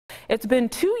It's been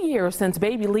 2 years since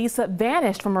baby Lisa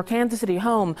vanished from her Kansas City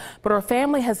home, but her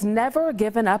family has never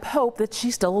given up hope that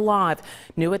she's still alive.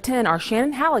 New at 10, our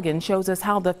Shannon Halligan shows us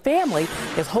how the family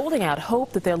is holding out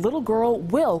hope that their little girl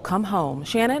will come home.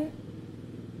 Shannon?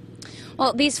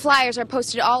 Well, these flyers are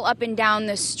posted all up and down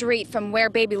the street from where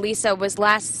baby Lisa was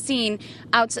last seen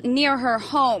out near her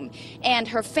home, and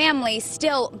her family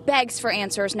still begs for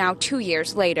answers now 2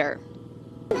 years later.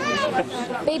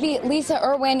 Baby Lisa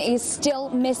Irwin is still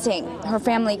missing. Her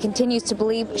family continues to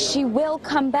believe she will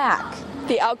come back.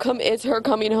 The outcome is her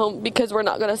coming home because we're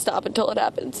not going to stop until it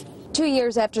happens. 2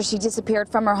 years after she disappeared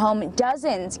from her home,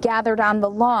 dozens gathered on the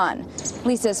lawn.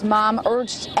 Lisa's mom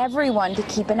urged everyone to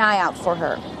keep an eye out for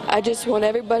her. I just want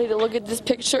everybody to look at this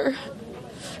picture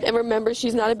and remember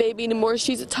she's not a baby anymore,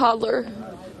 she's a toddler.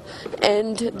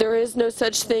 And there is no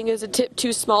such thing as a tip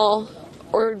too small,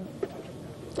 or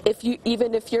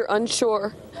even if you're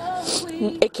unsure,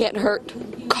 it can't hurt.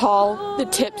 Call the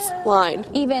TIPS line.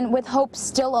 Even with hope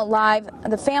still alive,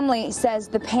 the family says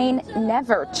the pain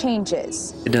never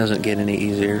changes. It doesn't get any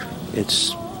easier.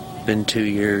 It's been 2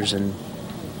 years and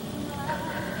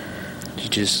you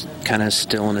just kind of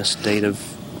still in a state of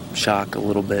shock a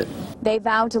little bit. They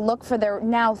vow to look for their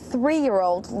now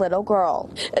 3-year-old little girl.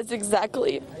 That's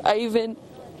exactly. I even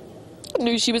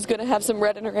knew she was going to have some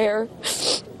red in her hair.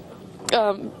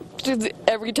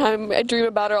 Every time I dream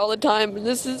about her all the time, and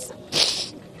this is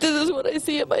what I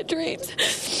see in my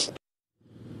dreams.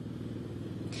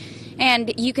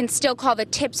 And you can still call the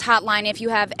TIPS hotline if you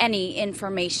have any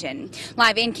information.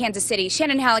 Live in Kansas City,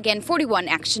 Shannon Halligan, 41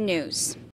 Action News.